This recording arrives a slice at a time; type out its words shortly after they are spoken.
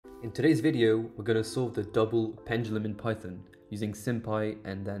In today's video, we're going to solve the double pendulum in Python using SymPy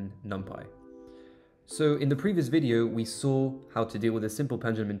and then NumPy. So in the previous video, we saw how to deal with a simple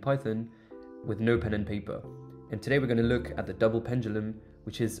pendulum in Python with no pen and paper. And today we're going to look at the double pendulum,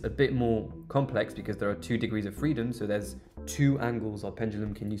 which is a bit more complex because there are 2 degrees of freedom. So there's 2 angles our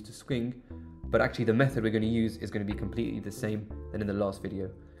pendulum can use to swing, but actually the method we're going to use is going to be completely the same than in the last video.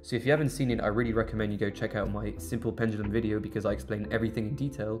 So if you haven't seen it, I really recommend you go check out my simple pendulum video because I explain everything in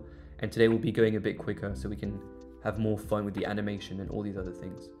detail, and today we'll be going a bit quicker so we can have more fun with the animation and all these other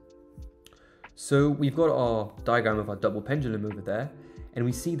things. So we've got our diagram of our double pendulum over there, and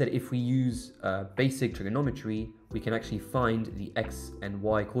we see that if we use basic trigonometry, we can actually find the x and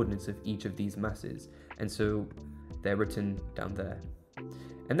y coordinates of each of these masses, and so they're written down there.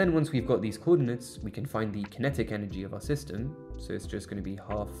 And then once we've got these coordinates, we can find the kinetic energy of our system. So it's just going to be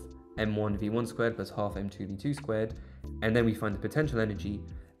half m1 v1 squared plus half m2 v2 squared. And then we find the potential energy,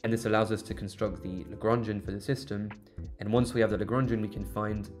 and this allows us to construct the Lagrangian for the system. And once we have the Lagrangian, we can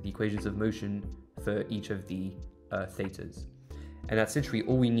find the equations of motion for each of the thetas. And that's literally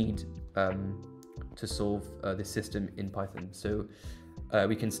all we need to solve this system in Python. So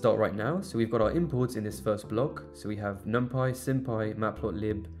we can start right now. So we've got our imports in this first block. So we have NumPy, SymPy,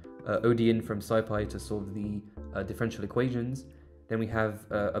 matplotlib, odeint from SciPy to solve the differential equations. Then we have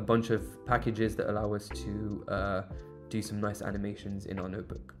a bunch of packages that allow us to do some nice animations in our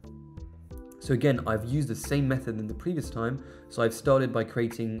notebook. So again, I've used the same method than the previous time. So I've started by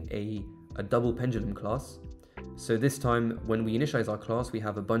creating a double pendulum class. So this time, when we initialize our class, we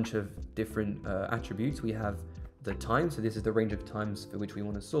have a bunch of different attributes. We have the time, so this is the range of times for which we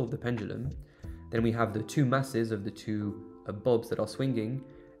want to solve the pendulum. Then we have the 2 masses of the 2 bobs that are swinging,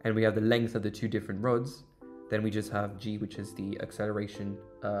 and we have the length of the 2 different rods. Then we just have g, which is the acceleration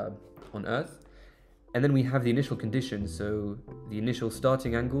on Earth. And then we have the initial conditions, so the initial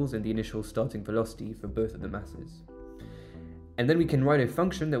starting angles and the initial starting velocity for both of the masses. And then we can write a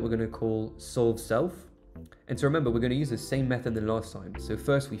function that we're going to call solve self. And so remember, we're going to use the same method than last time. So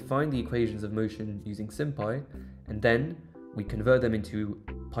first we find the equations of motion using SymPy, and then we convert them into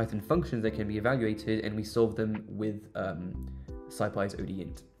Python functions that can be evaluated, and we solve them with SciPy's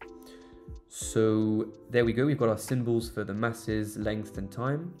odeint. So there we go, we've got our symbols for the masses, length, and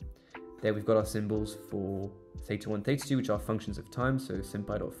time. There we've got our symbols for theta1, theta2, which are functions of time, so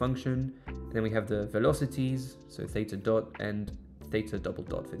sympy.function. And then we have the velocities, so theta dot and theta double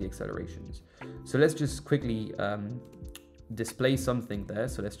dot for the accelerations. So let's just quickly display something there.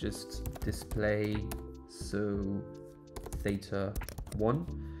 So let's just display theta1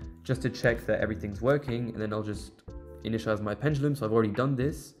 just to check that everything's working, and then I'll just initialize my pendulum. So I've already done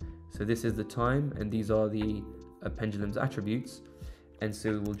this. So this is the time, and these are the pendulum's attributes. And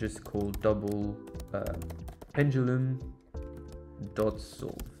so we'll just call double pendulum dot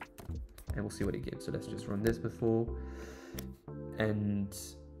solve, and we'll see what it gives. So let's just run this before. And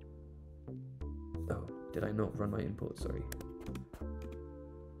oh, did I not run my import? Sorry.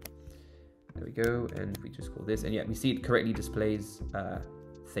 There we go, and we just call this, and yeah, we see it correctly displays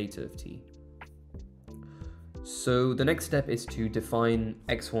theta of t. So the next step is to define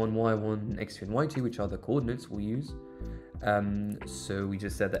x1, y1, x2, and y2, which are the coordinates we'll use. So we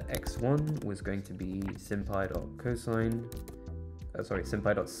just said that x1 was going to be sympy.cosine,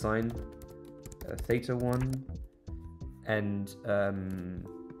 sympy.sine theta1. And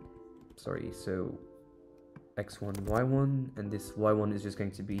so x1, y1, and this y1 is just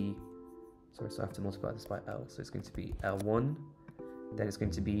going to be, so I have to multiply this by L, so it's going to be L1, then it's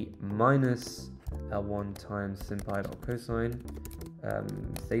going to be minus L1 times sympy.cosine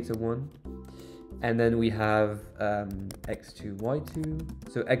theta1, and then we have x2,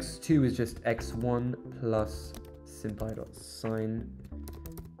 y2, so x2 is just x1 plus sympy.sine,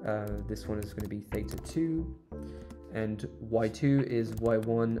 this one is going to be theta2, and y2 is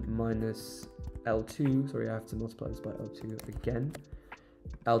y1 minus L2, sorry, I have to multiply this by L2 again,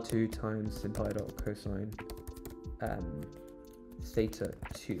 L2 times sympy.cosine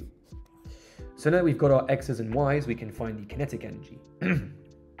theta2. So now we've got our x's and y's, we can find the kinetic energy.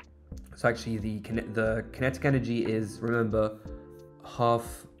 So actually the kinetic energy is, remember,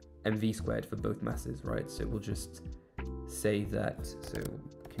 half mv squared for both masses, right? So we'll just say that, so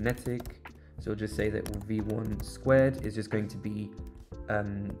kinetic, so we'll just say that v1 squared is just going to be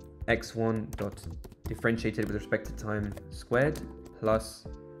x1 dot differentiated with respect to time squared plus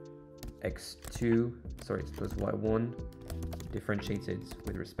x2, sorry, it's plus y1 differentiated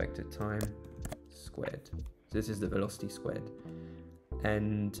with respect to time squared. So this is the velocity squared.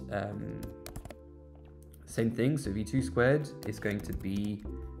 And same thing, so v2 squared is going to be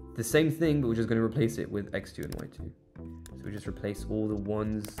the same thing, but we're just going to replace it with x2 and y2. So we just replace all the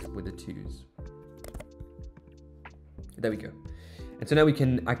 1s with the 2s. There we go. And so now we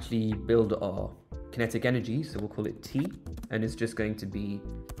can actually build our kinetic energy. So we'll call it T, and it's just going to be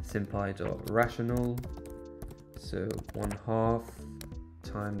sympy.rational. So 1/2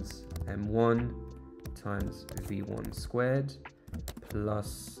 times m1 times v1 squared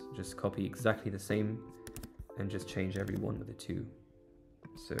plus, just copy exactly the same and just change every one with a 2.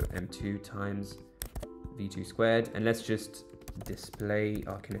 So m2 times v2 squared, and let's just display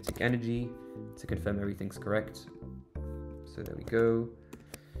our kinetic energy to confirm everything's correct. So there we go.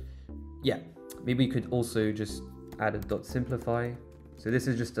 Yeah, maybe we could also just add a dot simplify. So this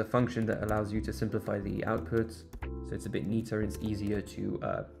is just a function that allows you to simplify the output, so it's a bit neater and it's easier to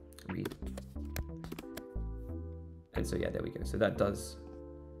read. And so yeah, there we go. So that does,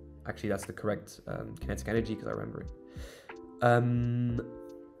 actually that's the correct kinetic energy because I remember it.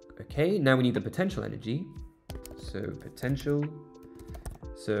 Okay, now we need the potential energy. So potential,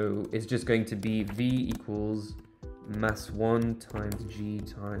 so it's just going to be V equals mass 1 times G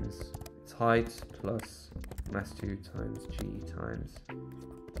times its height plus mass 2 times G times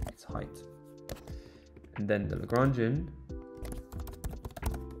its height. And then the Lagrangian,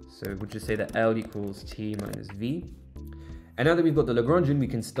 so we'll just say that L equals T minus V. And now that we've got the Lagrangian, we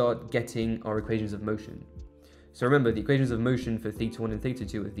can start getting our equations of motion. So remember, the equations of motion for θ1 and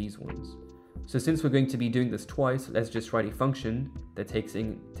θ2 are these ones. So since we're going to be doing this twice, let's just write a function that takes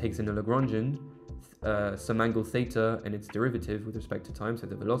in a Lagrangian, some angle theta and its derivative with respect to time, so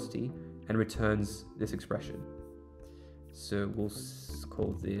the velocity, and returns this expression. So we'll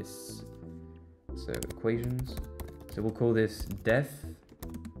call this, so equations. So we'll call this def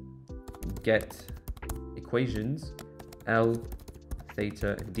get equations L,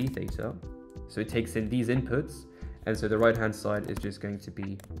 theta, and d theta. So it takes in these inputs, and so the right hand side is just going to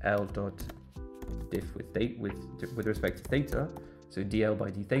be L dot diff with respect to theta, so dl by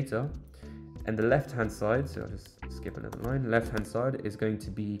d theta. And the left hand side, so I'll just skip another line, left hand side is going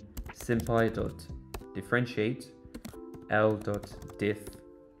to be sympy dot differentiate L dot diff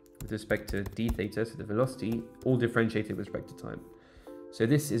with respect to d theta, so the velocity, all differentiated with respect to time. So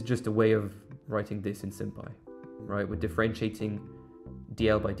this is just a way of writing this in SymPy, right? We're differentiating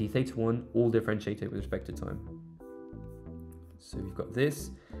dl by d theta1, all differentiated with respect to time. So we've got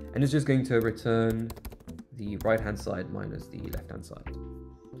this, and it's just going to return the right hand side minus the left hand side.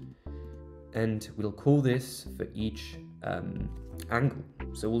 And we'll call this for each angle.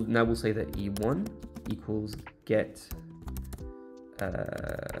 So now we'll say that E1 equals get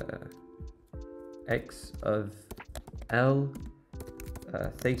x of L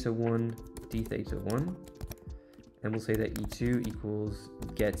theta1 d theta1. And we'll say that E2 equals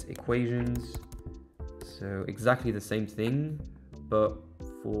get equations, so exactly the same thing, but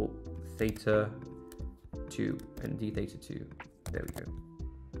for θ2 and d θ2. There we go,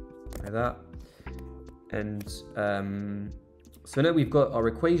 like that. And so now we've got our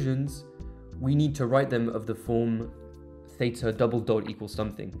equations. We need to write them of the form theta double dot equals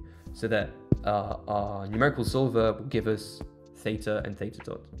something, so that our numerical solver will give us theta and theta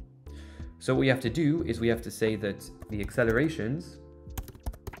dot. So what we have to do is we have to say that the accelerations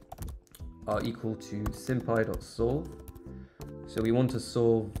are equal to sympy.solve. So we want to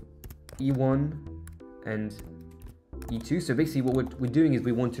solve E1 and E2. So basically what we're doing is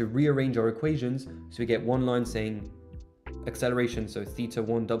we want to rearrange our equations so we get one line saying acceleration, so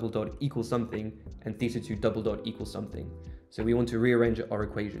θ1 double dot equals something and θ2 double dot equals something. So we want to rearrange our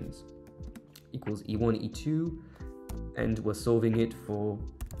equations. Equals E1, E2, and we're solving it for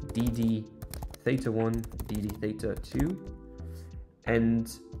dd θ1, dd θ2,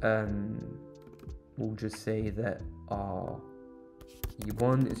 and we'll just say that our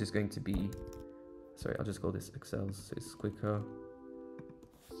E1 is just going to be, sorry, I'll just call this accels so it's quicker.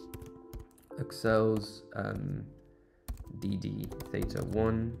 Accels dd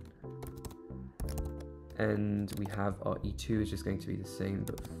θ1, and we have our E2 is just going to be the same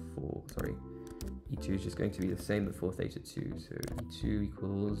but for, sorry, E2 is just going to be the same but for θ2, so E2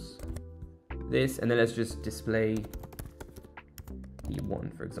 equals this, and then let's just display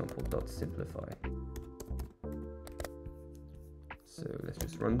E1, for example, dot simplify. So let's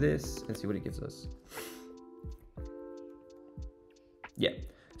just run this and see what it gives us. Yeah,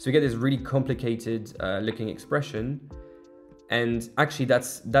 so we get this really complicated looking expression, and actually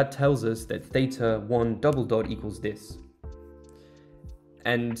that tells us that θ1 double dot equals this.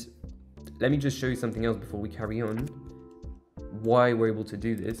 And let me just show you something else before we carry on, why we're able to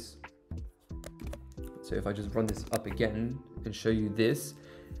do this. So if I just run this up again and show you this,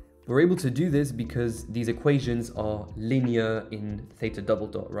 We're able to do this because these equations are linear in theta double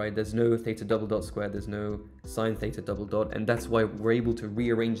dot, right? There's no theta double dot squared, there's no sine theta double dot, and that's why we're able to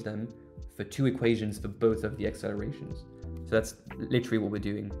rearrange them for two equations for both of the accelerations. So that's literally what we're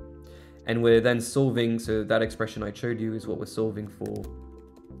doing. And we're then solving, so that expression I showed you is what we're solving for,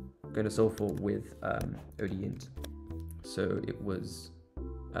 going to solve for with odeint. So it was,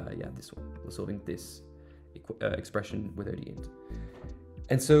 this one. We're solving this expression with odeint.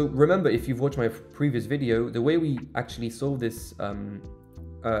 And so remember, if you've watched my previous video, the way we actually solve this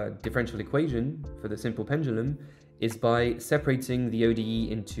differential equation for the simple pendulum is by separating the ODE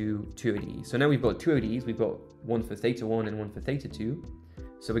into two ODEs. So now we've got two ODEs, we've got one for theta 1 and one for theta 2.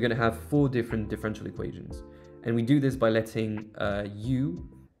 So we're going to have four different differential equations. And we do this by letting u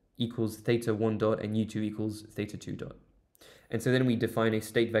equals theta 1 dot and u2 equals theta 2 dot. And so then we define a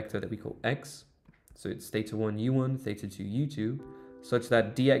state vector that we call x. So it's theta 1 u1, theta 2 u2, such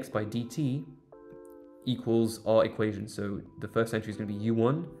that dx by dt equals our equation. So the first entry is going to be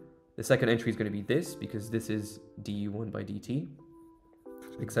u1. The second entry is going to be this, because this is du1 by dt,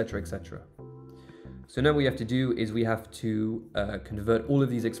 etc., etc. So now what we have to do is we have to convert all of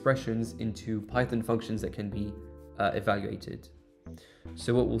these expressions into Python functions that can be evaluated.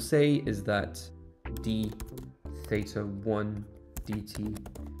 So what we'll say is that d theta 1 dt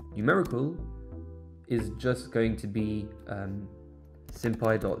numerical is just going to be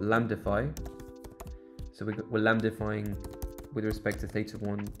sympy.lambdify. So we're lambdifying with respect to theta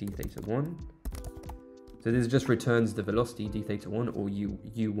 1 d theta 1. So this just returns the velocity d theta 1 or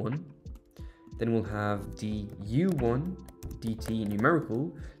u1. Then we'll have du1 dt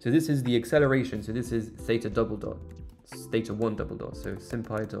numerical. So this is the acceleration. So this is theta double dot, theta 1 double dot. So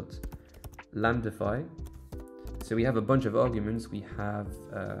sympy.lambdify. So we have a bunch of arguments. We have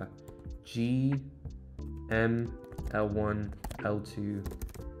g, m, l1, l2,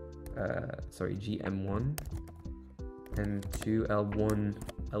 gm1, m2, l1,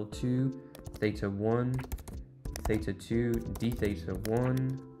 l2, theta 1, theta 2, d theta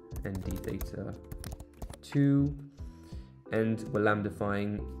 1, and d theta 2, and we're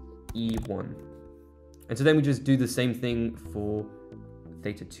lambdifying e1. And so then we just do the same thing for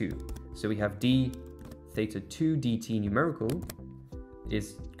theta 2. So we have d theta 2 dt numerical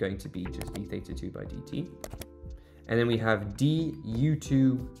is going to be just d theta 2 by dt. And then we have d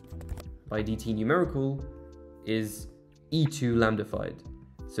u2 by dt numerical is e2 lambdified.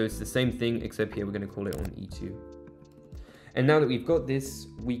 So it's the same thing, except here we're going to call it on e2. And now that we've got this,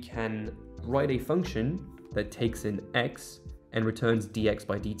 we can write a function that takes in x and returns dx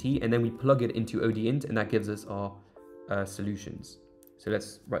by dt, and then we plug it into odeint, and that gives us our solutions. So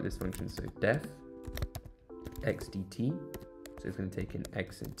let's write this function. So def x dt, so it's going to take in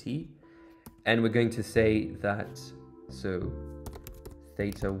x and t, and we're going to say that, so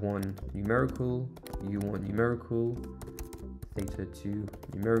theta 1 numerical, u1 numerical, theta 2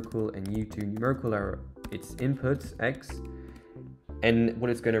 numerical, and u2 numerical are its inputs, x, and what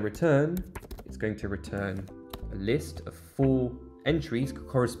it's going to return, it's going to return a list of 4 entries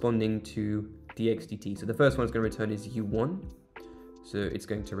corresponding to dx dt. So the first one it's going to return is u1, so it's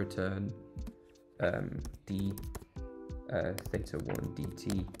going to return d theta 1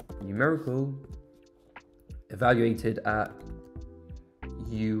 dt numerical evaluated at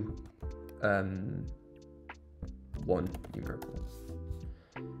u1 numerical.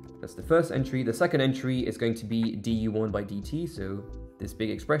 That's the first entry. The second entry is going to be du1 by dt, so this big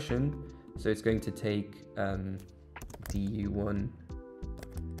expression. So it's going to take du1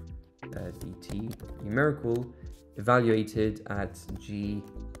 dt numerical evaluated at g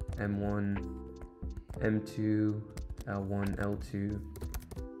m1 m2 l1 l2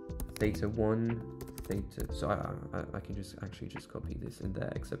 theta 1 theta. So I can just actually just copy this in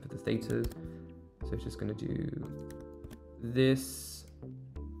there except for the thetas. So it's just going to do this,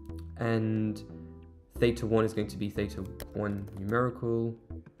 and theta 1 is going to be theta 1 numerical,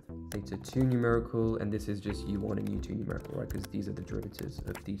 theta 2 numerical, and this is just u1 and u2 numerical, right? Because these are the derivatives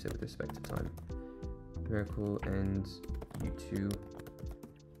of theta with respect to time. Numerical and u2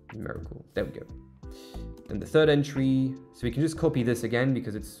 numerical. There we go. Then the third entry, so we can just copy this again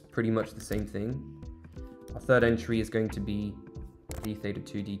because it's pretty much the same thing. Our third entry is going to be d theta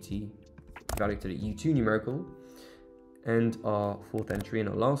 2 dt evaluated at u2 numerical. And our fourth entry and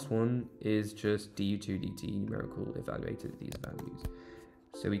our last one is just du2 dt numerical evaluated at these values.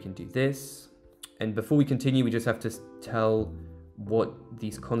 So we can do this. And before we continue, we just have to tell what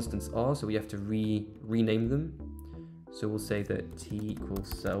these constants are. So we have to rename them. So we'll say that t equals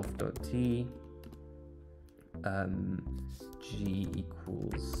self.t, g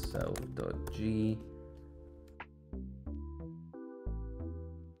equals self.g,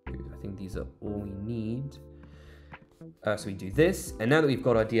 these are all we need. So we do this, and now that we've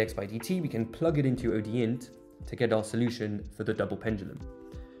got our dx by dt, we can plug it into odeint to get our solution for the double pendulum.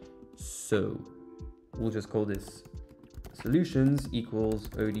 So we'll just call this solutions equals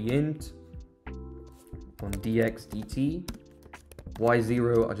odeint on dx dt.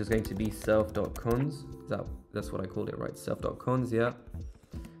 y0 are just going to be self.cons. That's what I called it, right? Self.cons, yeah.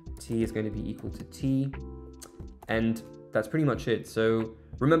 T is going to be equal to t. And that's pretty much it. So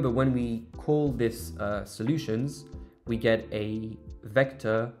remember, when we call this solutions, we get a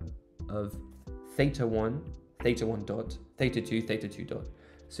vector of theta1 dot, theta2 dot.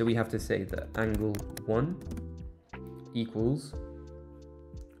 So we have to say that angle 1 equals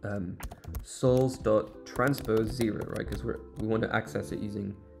sols dot transpose 0, right? Because we want to access it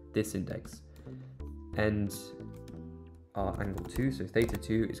using this index. And our angle 2, so theta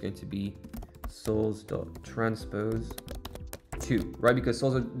 2 is going to be sols dot transpose 2, right? Because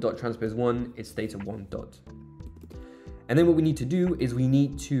sols dot transpose 1 is theta 1 dot. And then what we need to do is we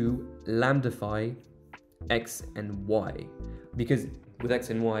need to lambdify x and y, because with x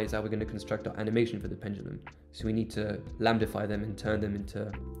and y is how we're going to construct our animation for the pendulum. So we need to lambdify them and turn them into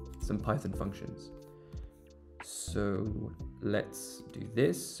some Python functions. So let's do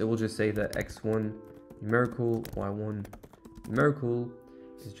this. So we'll just say that x1 numerical, y1 numerical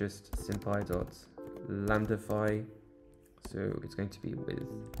is just sympy dot lambdify. So it's going to be with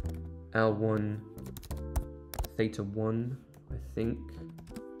L1 theta 1, I think,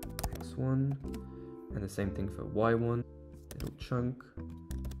 x1, and the same thing for y1, little chunk.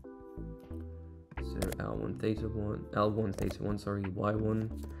 So L1 theta 1, sorry, y1,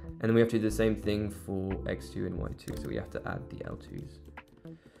 and then we have to do the same thing for x2 and y2, so we have to add the L2s.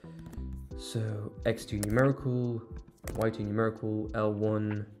 So x2 numerical, y2 numerical,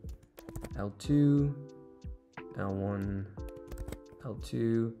 L1, L2, L1,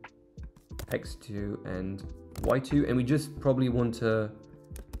 L2, x2, and y2, and we just probably want to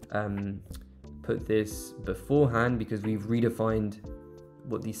put this beforehand because we've redefined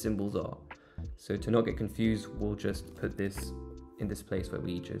what these symbols are. So to not get confused, we'll just put this in this place where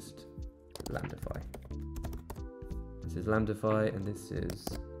we just lambdify. This is lambdify, and this is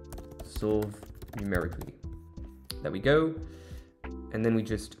solve numerically. There we go. And then we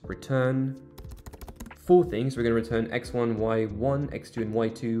just return 4 things. We're going to return x1, y1, x2, and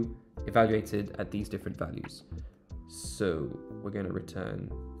y2 evaluated at these different values. So we're going to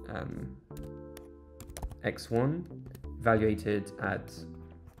return x1 evaluated at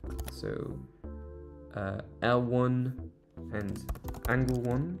L1 and angle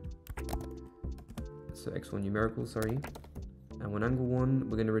 1. So x1 numerical, sorry. L1 angle 1.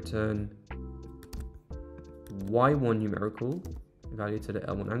 We're going to return y1 numerical evaluated at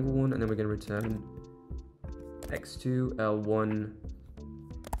L1 angle 1, and then we're going to return x2 L1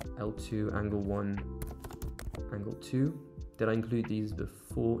 L2 angle 1 angle 2. Did I include these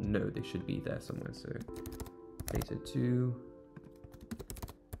before? No, they should be there somewhere. So theta 2,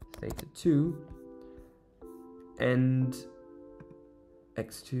 and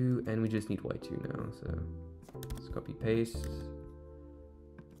x2, and we just need y2 now. So let's copy paste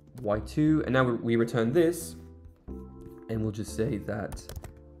y2, and now we return this, and we'll just say that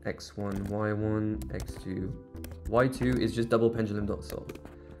x1 y1 x2 y2 is just double pendulum dot solve.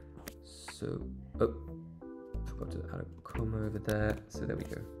 So forgot to add a comma over there. So there we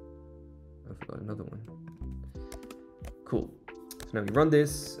go. I forgot another one. Cool. So now we run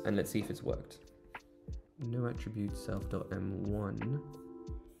this and let's see if it's worked. No attribute self.m1.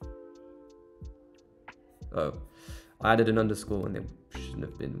 Oh, I added an underscore and there shouldn't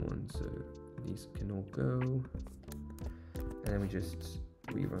have been one, so these can all go. And then we just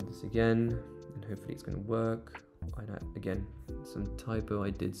rerun this again, and hopefully it's going to work. Again, some typo I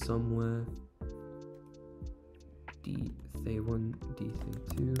did somewhere. D1,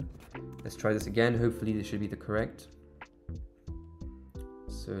 D2. Let's try this again. Hopefully this should be the correct.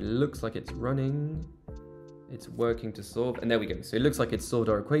 So it looks like it's running. It's working to solve, and there we go. So it looks like it's solved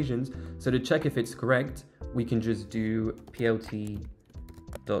our equations. So to check if it's correct, we can just do plt.plot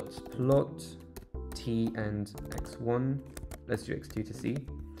t and x1. Let's do x2 to see.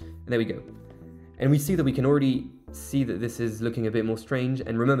 And there we go. And we see that we can already see that this is looking a bit more strange.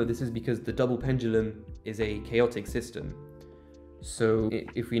 And remember, this is because the double pendulum is a chaotic system. So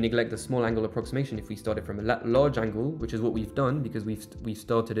if we neglect the small angle approximation, if we start it from a large angle, which is what we've done because we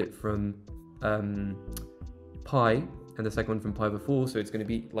started it from pi and the second one from pi over 4, so it's going to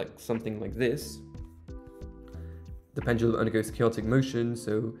be like something like this. The pendulum undergoes chaotic motion,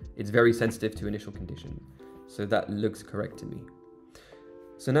 so it's very sensitive to initial conditions. So that looks correct to me.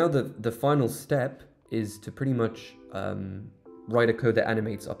 So now the final step is to pretty much write a code that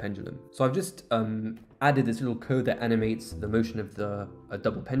animates our pendulum. So I've just added this little code that animates the motion of the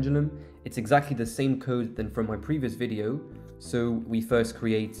double pendulum. It's exactly the same code than from my previous video. So we first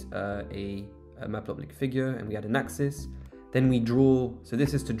create a matplotlib figure, and we add an axis. Then we draw, so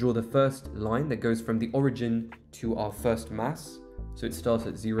this is to draw the first line that goes from the origin to our first mass. So it starts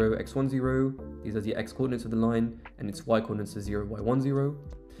at 0, x1, 0. These are the x coordinates of the line, and its y coordinates are 0, y1, 0.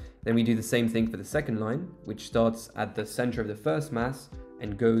 Then we do the same thing for the second line, which starts at the center of the first mass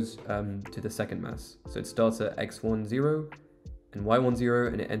and goes to the second mass. So it starts at x1, 0 and y1, 0,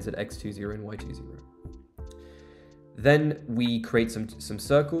 and it ends at x2, 0 and y2, 0. Then we create some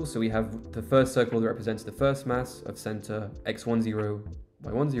circles. So we have the first circle that represents the first mass of center x1, 0,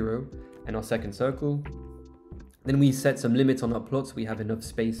 y1, 0, and our second circle. Then we set some limits on our plot so we have enough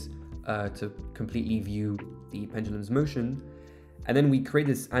space to completely view the pendulum's motion. And then we create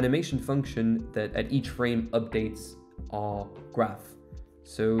this animation function that at each frame updates our graph.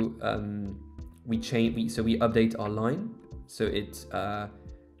 So we update our line. So it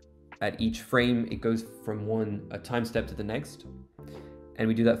at each frame it goes from one time step to the next, and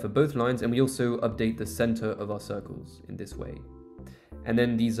we do that for both lines. And we also update the center of our circles in this way. And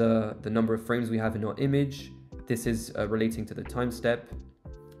then these are the number of frames we have in our image. This is relating to the time step,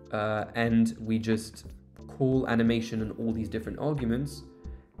 and we just call animation on all these different arguments,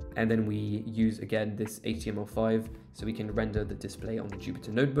 and then we use again this HTML5 so we can render the display on the Jupyter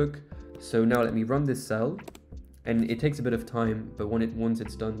notebook. So now let me run this cell, and it takes a bit of time, but once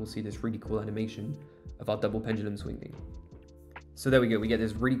it's done, we'll see this really cool animation of our double pendulum swinging. So there we go, we get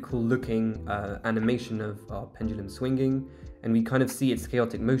this really cool looking animation of our pendulum swinging, and we kind of see its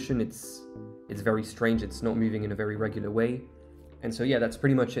chaotic motion. It's very strange, it's not moving in a very regular way. And so yeah, that's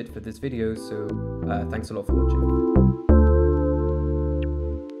pretty much it for this video, so thanks a lot for watching.